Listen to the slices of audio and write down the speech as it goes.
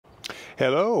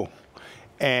Hello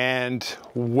and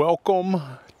welcome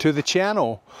to the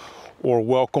channel, or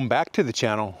welcome back to the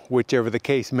channel, whichever the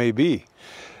case may be.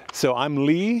 So I'm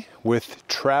Lee with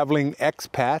Traveling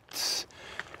Expats,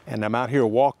 and I'm out here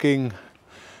walking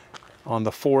on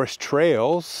the forest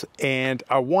trails, and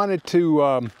I wanted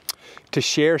to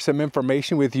share some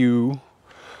information with you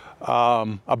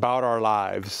about our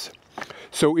lives.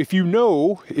 So if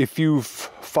you've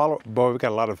followed, boy, we've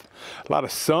got a lot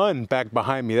of sun back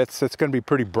behind me. That's going to be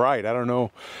pretty bright. I don't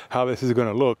know how this is going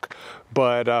to look,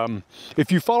 but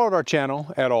if you followed our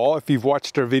channel at all, if you've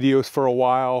watched our videos for a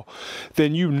while,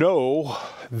 then you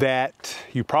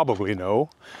probably know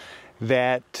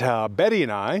that Betty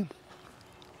and I,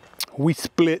 we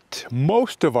split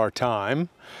most of our time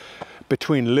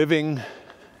between living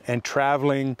and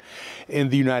traveling in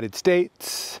the United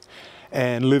States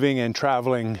and living and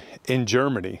traveling in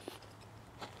Germany.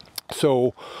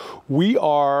 So we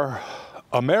are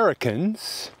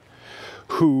Americans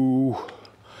who,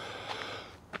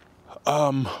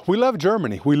 we love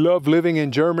Germany. We love living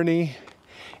in Germany,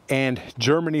 and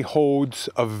Germany holds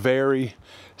a very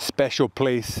special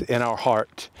place in our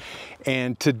heart.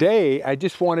 And today I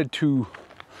just wanted to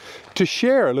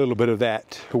share a little bit of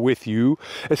that with you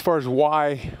as far as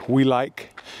why we like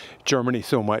Germany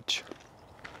so much.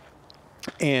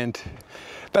 And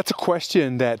that's a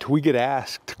question that we get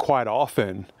asked quite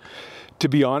often, to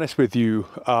be honest with you.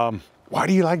 Why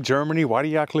do you like Germany? Why do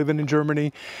you like living in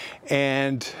Germany?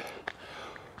 And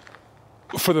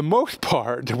for the most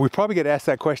part, we probably get asked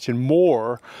that question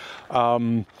more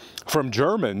from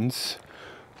Germans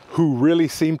who really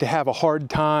seem to have a hard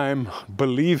time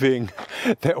believing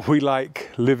that we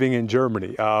like living in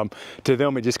Germany. To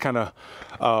them, it just kind of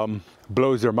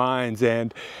blows their minds.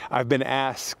 And I've been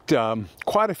asked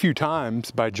quite a few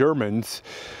times by Germans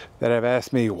that have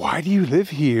asked me, why do you live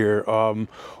here?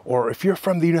 Or if you're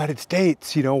from the United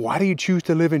States, why do you choose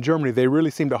to live in Germany? They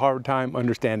really seem to have a hard time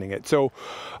understanding it. So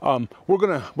we're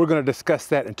gonna discuss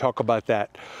that and talk about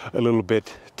that a little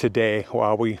bit today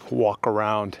while we walk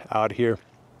around out here.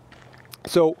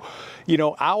 So,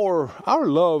 our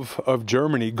love of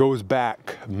Germany goes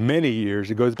back many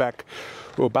years. It goes back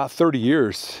about 30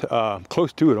 years,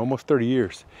 close to it, almost 30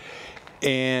 years.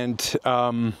 And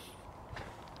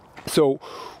so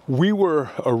we were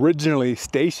originally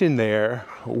stationed there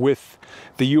with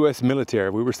the U.S. military.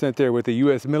 We were sent there with the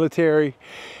U.S. military.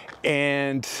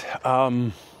 And,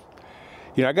 I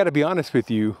got to be honest with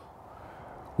you,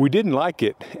 we didn't like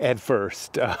it at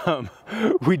first.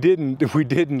 We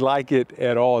didn't like it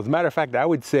at all. As a matter of fact, I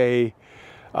would say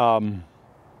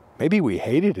maybe we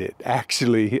hated it,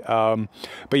 actually. But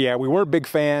yeah, we weren't big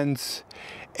fans,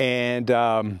 and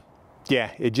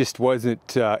yeah, it just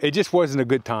wasn't a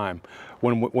good time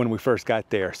when we first got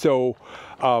there. So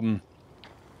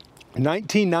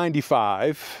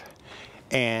 1995,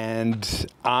 and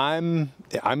I'm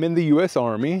in the U.S.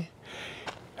 Army.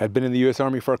 I've been in the U.S.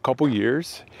 Army for a couple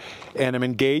years, and I'm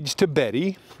engaged to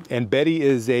Betty, and Betty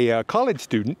is a college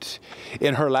student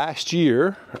in her last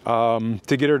year to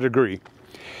get her degree.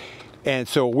 And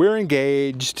so we're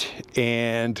engaged,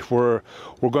 and we're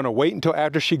going to wait until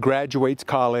after she graduates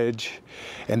college,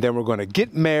 and then we're going to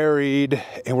get married,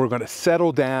 and we're going to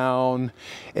settle down,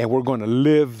 and we're going to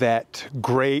live that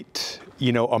great,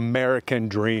 American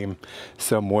dream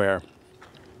somewhere.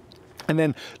 And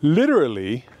then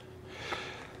literally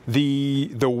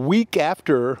the week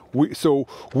after, we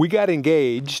got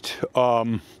engaged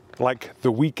like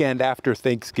the weekend after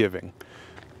Thanksgiving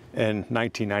in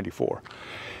 1994.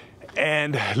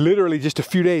 And literally just a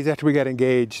few days after we got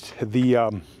engaged, the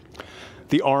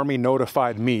Army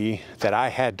notified me that I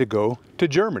had to go to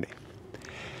Germany.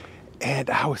 And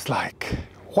I was like,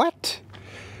 what?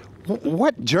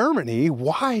 What, Germany?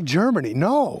 Why Germany?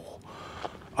 No.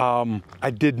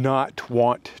 I did not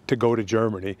want to go to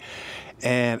Germany.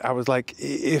 And I was like,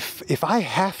 if I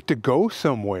have to go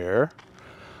somewhere,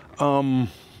 why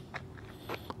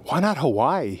not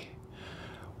Hawaii?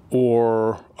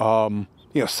 Or,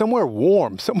 somewhere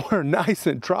warm, somewhere nice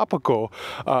and tropical.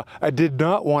 I did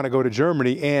not want to go to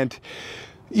Germany. And,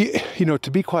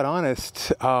 to be quite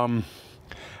honest, I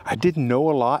didn't know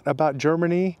a lot about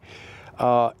Germany,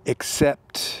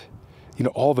 except,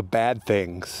 all the bad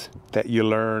things that you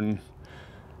learn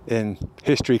in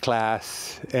history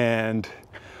class, and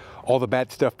all the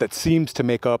bad stuff that seems to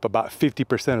make up about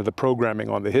 50% of the programming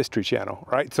on the History Channel,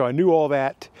 right? So I knew all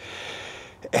that,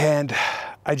 and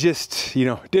I just,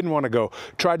 didn't want to go.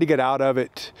 Tried to get out of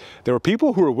it. There were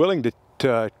people who were willing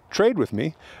to trade with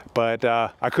me, but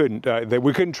I couldn't.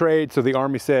 We couldn't trade, so the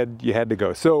Army said you had to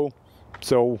go. So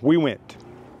we went.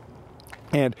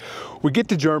 And we get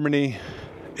to Germany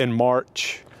in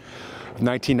March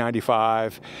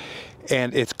 1995,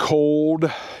 and it's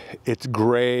cold, it's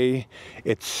gray,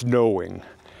 it's snowing.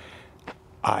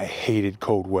 I hated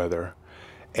cold weather.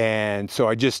 And so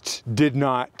I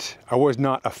was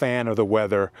not a fan of the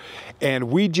weather. And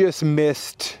we just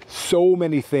missed so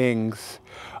many things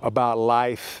about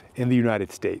life in the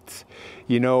United States.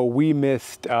 You know, we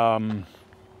missed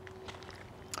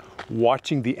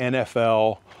watching the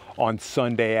NFL on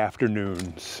Sunday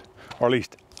afternoons, or at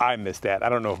least I missed that. I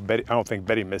don't think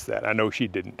Betty missed that. I know she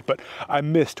didn't, but I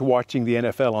missed watching the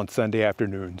NFL on Sunday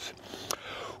afternoons.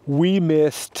 We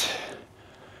missed,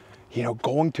 you know,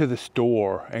 going to the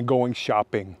store and going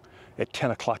shopping at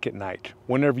 10 o'clock at night,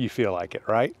 whenever you feel like it,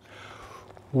 right?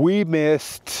 We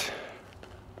missed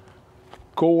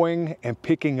going and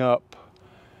picking up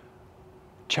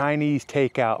Chinese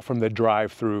takeout from the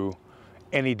drive-thru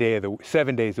any day of the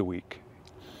 7 days a week.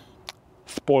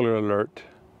 Spoiler alert,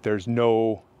 there's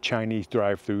no Chinese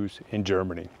drive-thrus in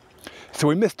Germany. So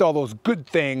we missed all those good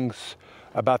things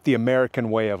about the American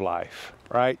way of life,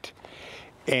 right?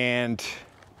 And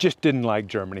just didn't like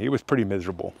Germany. It was pretty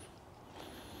miserable.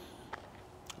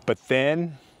 But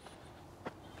then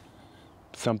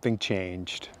something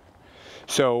changed.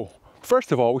 So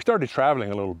first of all, we started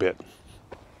traveling a little bit.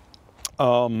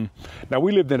 Now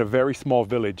we lived in a very small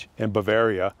village in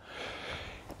Bavaria,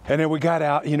 and then we got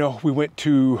out, you know, we went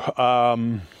to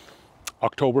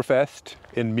Oktoberfest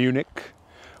in Munich.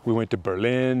 We went to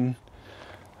Berlin,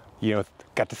 you know,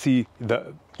 got to see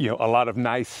a lot of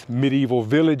nice medieval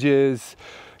villages,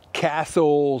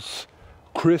 castles,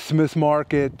 Christmas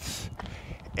markets,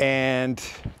 and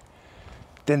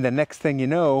then the next thing you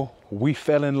know, we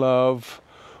fell in love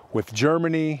with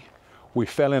Germany. We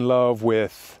fell in love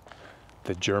with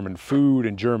the German food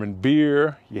and German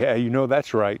beer. Yeah, you know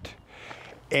that's right.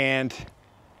 And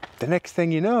the next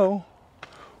thing you know,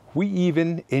 we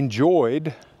even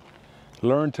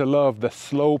learned to love the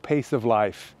slow pace of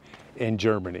life in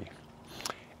Germany.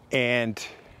 And,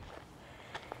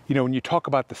 you know, when you talk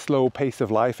about the slow pace of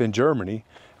life in Germany,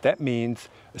 that means,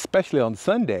 especially on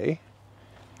Sunday,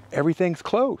 everything's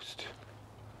closed.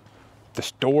 The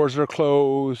stores are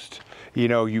closed. You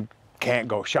know, you can't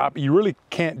go shop. You really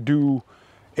can't do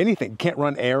anything. You can't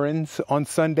run errands on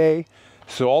Sunday.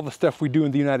 So all the stuff we do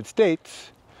in the United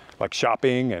States, like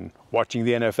shopping and watching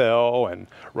the NFL and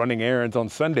running errands on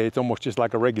Sunday, it's almost just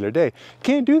like a regular day.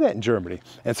 Can't do that in Germany.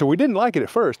 And so we didn't like it at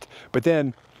first, but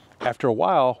then after a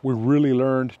while, we really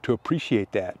learned to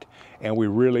appreciate that, and we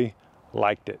really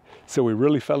liked it. So we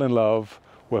really fell in love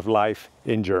with life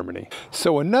in Germany.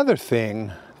 So another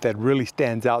thing that really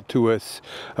stands out to us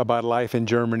about life in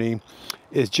Germany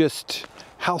is just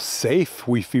how safe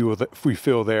we feel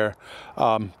there,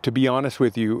 to be honest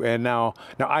with you. And now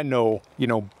I know, you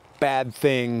know, bad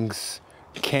things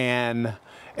can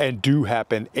and do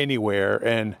happen anywhere,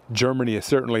 and Germany is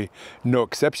certainly no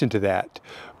exception to that.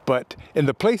 But in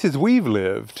the places we've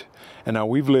lived, and now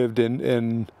we've lived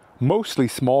in mostly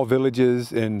small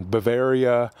villages in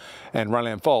Bavaria and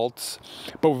Rhineland-Pfalz,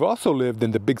 but we've also lived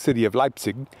in the big city of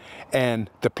Leipzig.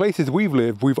 And the places we've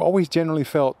lived, we've always generally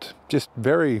felt just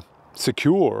very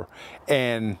secure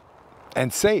and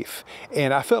safe.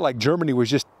 And I felt like Germany was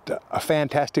just a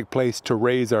fantastic place to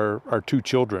raise our two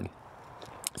children.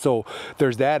 So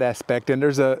there's that aspect, and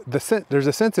there's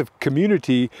a sense of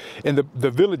community in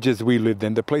the villages we lived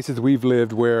in, the places we've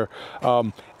lived, where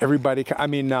everybody, I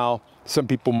mean, now some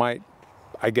people might,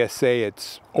 I guess, say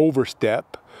it's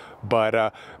overstep,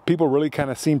 but people really kind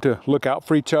of seem to look out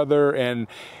for each other, and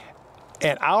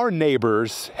our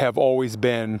neighbors have always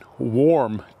been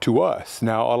warm to us.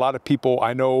 Now, a lot of people,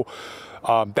 I know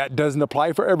that doesn't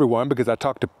apply for everyone, because I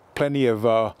talk to plenty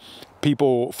of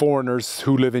people, foreigners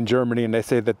who live in Germany, and they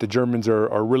say that the Germans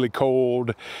are really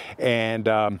cold and,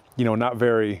 you know, not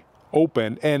very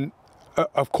open. And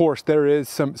of course, there is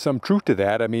some truth to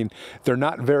that. I mean, they're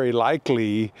not very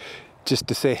likely just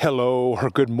to say hello or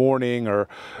good morning or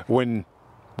when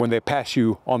they pass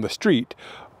you on the street.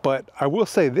 But I will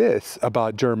say this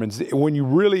about Germans: when you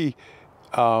really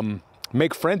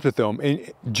make friends with them,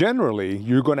 and generally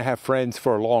you're going to have friends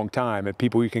for a long time and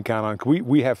people you can count on.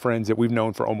 We have friends that we've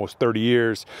known for almost 30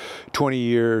 years, 20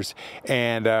 years,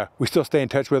 and we still stay in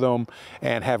touch with them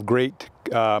and have great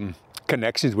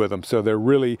connections with them. So they're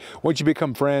really, once you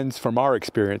become friends, from our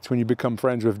experience, when you become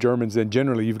friends with Germans, then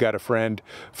generally you've got a friend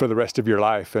for the rest of your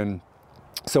life, and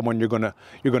someone you're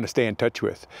gonna stay in touch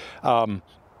with.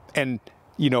 And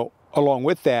you know, along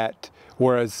with that,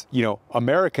 whereas, you know,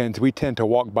 Americans, we tend to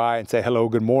walk by and say hello,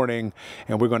 good morning,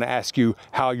 and we're going to ask you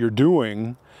how you're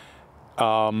doing,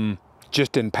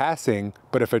 just in passing.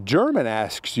 But if a German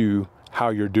asks you how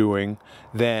you're doing,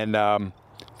 then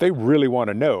they really want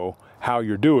to know. how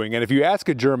you're doing. And if you ask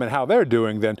a German how they're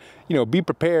doing, then, you know, be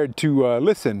prepared to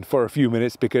listen for a few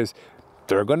minutes, because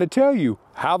they're going to tell you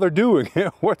how they're doing,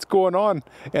 what's going on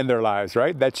in their lives,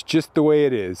 right? That's just the way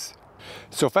it is.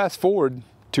 So fast forward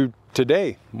to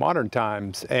today, modern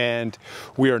times, and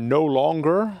we are no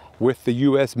longer with the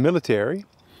U.S. military.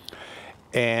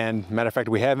 And matter of fact,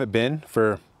 we haven't been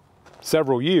for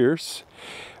several years.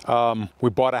 We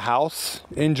bought a house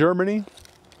in Germany,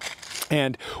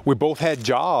 and we both had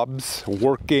jobs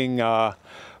working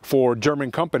for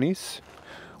German companies.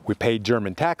 We paid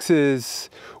German taxes,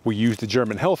 we used the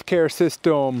German healthcare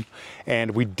system,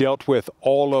 and we dealt with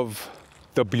all of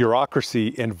the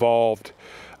bureaucracy involved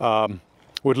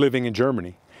with living in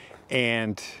Germany.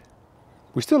 And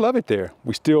we still love it there.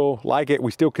 We still like it.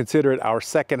 We still consider it our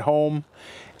second home.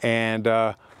 And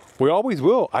we always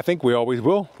will. I think we always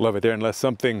will love it there, unless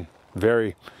something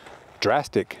very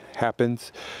drastic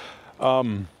happens.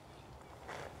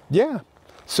 Yeah.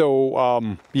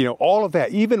 So, you know, all of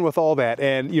that, even with all that,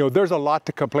 and, you know, there's a lot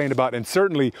to complain about, and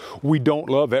certainly we don't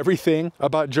love everything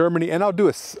about Germany. And I'll do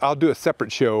a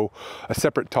separate show, a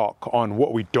separate talk on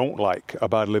what we don't like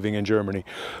about living in Germany.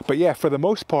 But yeah, for the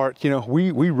most part, you know,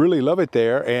 we really love it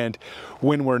there. And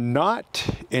when we're not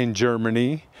in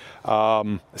Germany,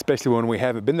 especially when we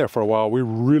haven't been there for a while, we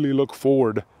really look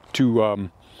forward to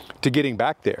getting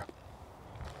back there.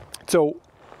 So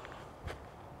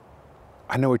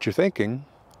I know what you're thinking.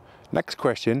 Next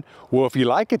question, well, if you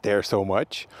like it there so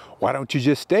much, why don't you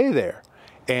just stay there?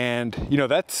 And, you know,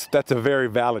 that's a very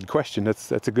valid question. That's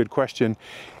a good question.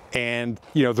 And,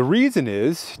 you know, the reason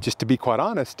is, just to be quite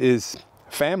honest, is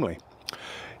family.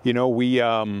 You know, we,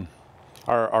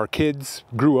 our kids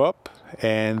grew up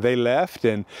and they left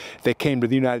and they came to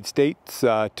the United States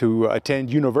to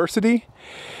attend university.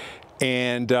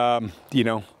 And, you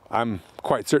know, I'm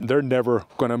quite certain they're never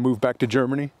going to move back to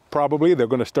Germany. Probably they're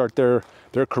going to start their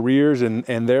careers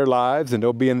and their lives, and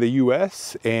they'll be in the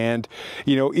U.S. And,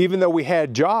 you know, even though we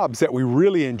had jobs that we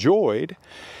really enjoyed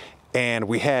and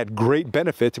we had great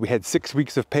benefits, we had 6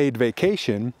 weeks of paid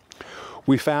vacation,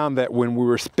 we found that when we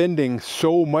were spending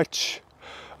so much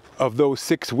of those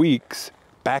 6 weeks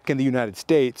back in the United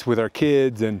States with our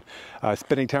kids and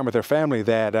spending time with our family,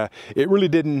 that it really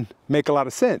didn't make a lot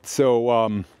of sense.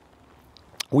 So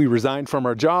we resigned from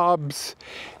our jobs,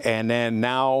 and then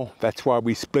now that's why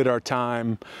we split our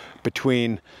time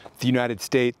between the United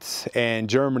States and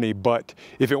Germany. But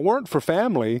if it weren't for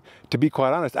family, to be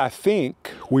quite honest, I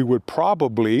think we'd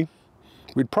probably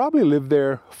live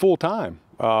there full time,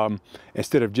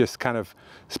 instead of just kind of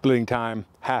splitting time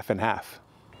half and half.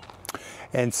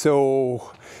 And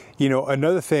so, you know,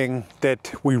 another thing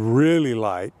that we really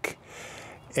like,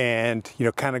 and, you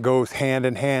know, kind of goes hand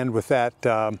in hand with that,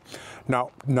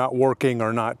 not working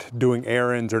or not doing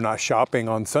errands or not shopping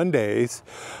on Sundays,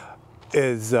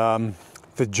 is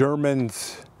the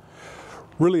Germans'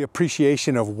 really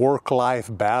appreciation of work-life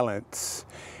balance.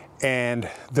 And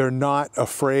they're not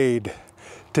afraid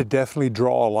to definitely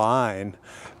draw a line.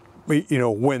 You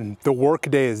know, when the work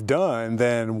day is done,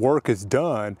 then work is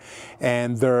done,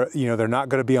 and they're not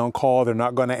going to be on call. They're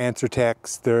not going to answer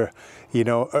texts. They're, you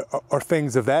know, or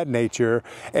things of that nature.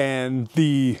 And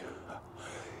the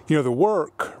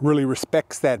work really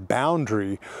respects that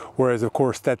boundary, whereas of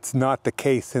course that's not the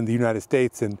case in the United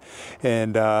States. And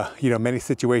you know, many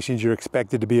situations you're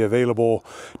expected to be available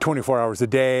 24 hours a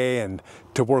day and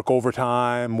to work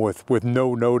overtime with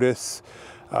no notice.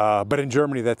 But in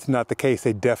Germany, that's not the case.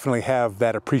 They definitely have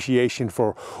that appreciation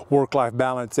for work-life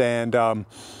balance. And,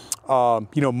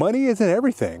 you know, money isn't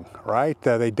everything, right?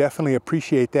 They definitely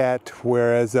appreciate that.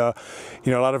 Whereas, you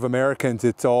know, a lot of Americans,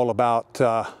 it's all about,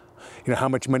 you know, how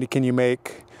much money can you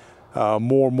make?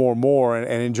 More.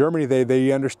 And in Germany,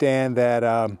 they understand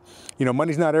that, you know,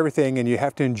 money's not everything, and you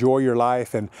have to enjoy your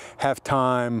life and have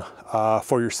time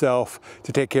for yourself,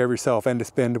 to take care of yourself and to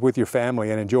spend with your family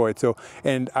and enjoy it. So,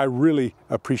 and I really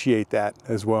appreciate that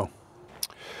as well.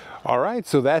 All right,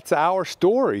 so that's our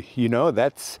story. You know,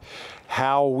 that's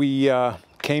how we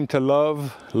came to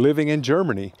love living in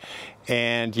Germany.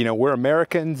 And, you know, we're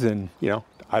Americans, and, you know,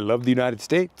 I love the United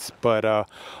States, but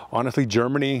honestly,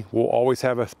 Germany will always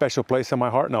have a special place in my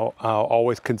heart, and I'll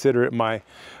always consider it my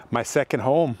second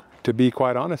home, to be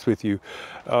quite honest with you.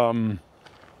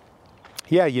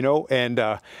 Yeah, you know, and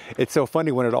it's so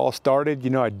funny, when it all started, you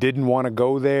know, I didn't want to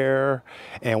go there.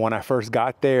 And when I first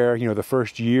got there, you know, the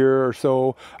first year or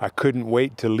so, I couldn't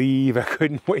wait to leave. I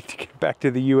couldn't wait to get back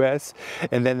to the U.S.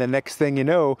 And then the next thing you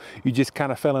know, you just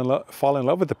kind of fall in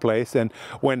love with the place. And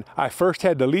when I first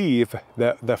had to leave,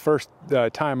 the first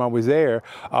time I was there,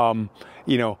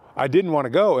 you know, I didn't want to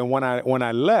go. And when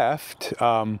I left,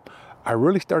 I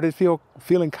really started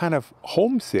feeling kind of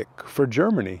homesick for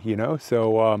Germany, you know.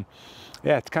 So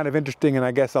yeah, it's kind of interesting, and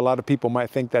I guess a lot of people might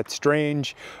think that's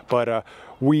strange, but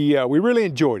we really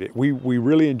enjoyed it. We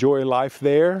really enjoy life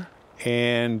there,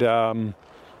 and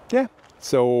yeah.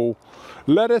 So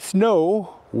let us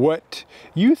know what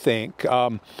you think.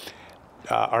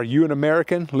 Are you an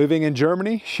American living in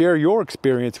Germany? Share your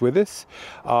experience with us.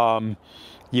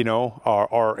 You know,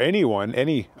 or anyone,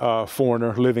 any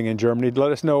foreigner living in Germany.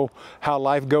 Let us know how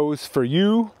life goes for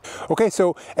you. Okay,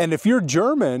 so, and if you're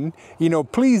German, you know,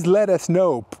 please let us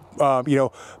know. You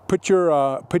know, put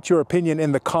your opinion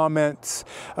in the comments.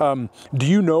 Do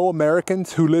you know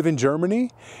Americans who live in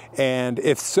Germany? And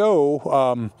if so,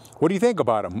 what do you think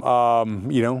about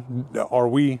them? You know, are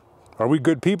we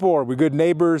good people? Are we good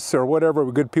neighbors or whatever? Are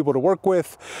we good people to work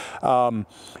with?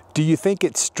 Do you think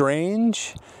it's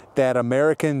strange that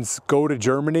Americans go to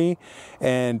Germany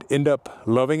and end up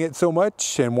loving it so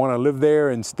much and want to live there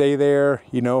and stay there,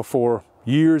 you know, for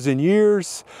years and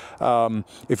years?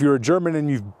 If you're a German and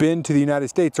you've been to the United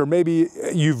States, or maybe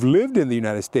you've lived in the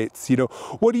United States, you know,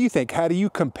 what do you think? How do you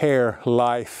compare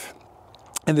life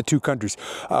in the two countries?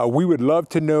 We would love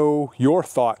to know your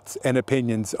thoughts and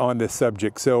opinions on this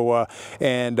subject. So,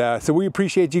 so we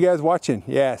appreciate you guys watching.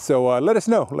 Yeah, so let us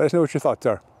know. Let us know what your thoughts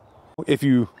are. If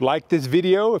you liked this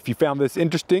video, if you found this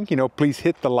interesting, you know, please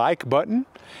hit the like button,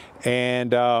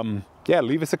 and yeah,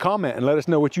 leave us a comment and let us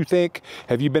know what you think.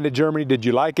 Have you been to Germany? Did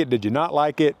you like it? Did you not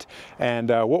like it? And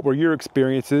what were your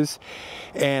experiences?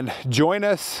 And join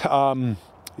us.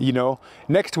 You know,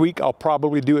 next week I'll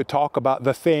probably do a talk about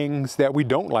the things that we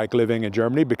don't like living in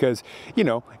Germany, because, you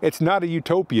know, it's not a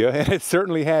utopia, and it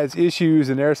certainly has issues,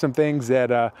 and there are some things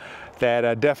that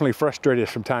definitely frustrate us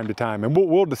from time to time, and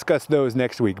we'll discuss those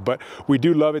next week. But we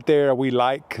do love it there. We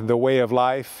like the way of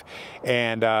life,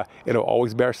 and it'll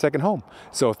always be our second home.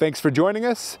 So thanks for joining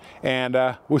us, and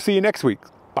we'll see you next week.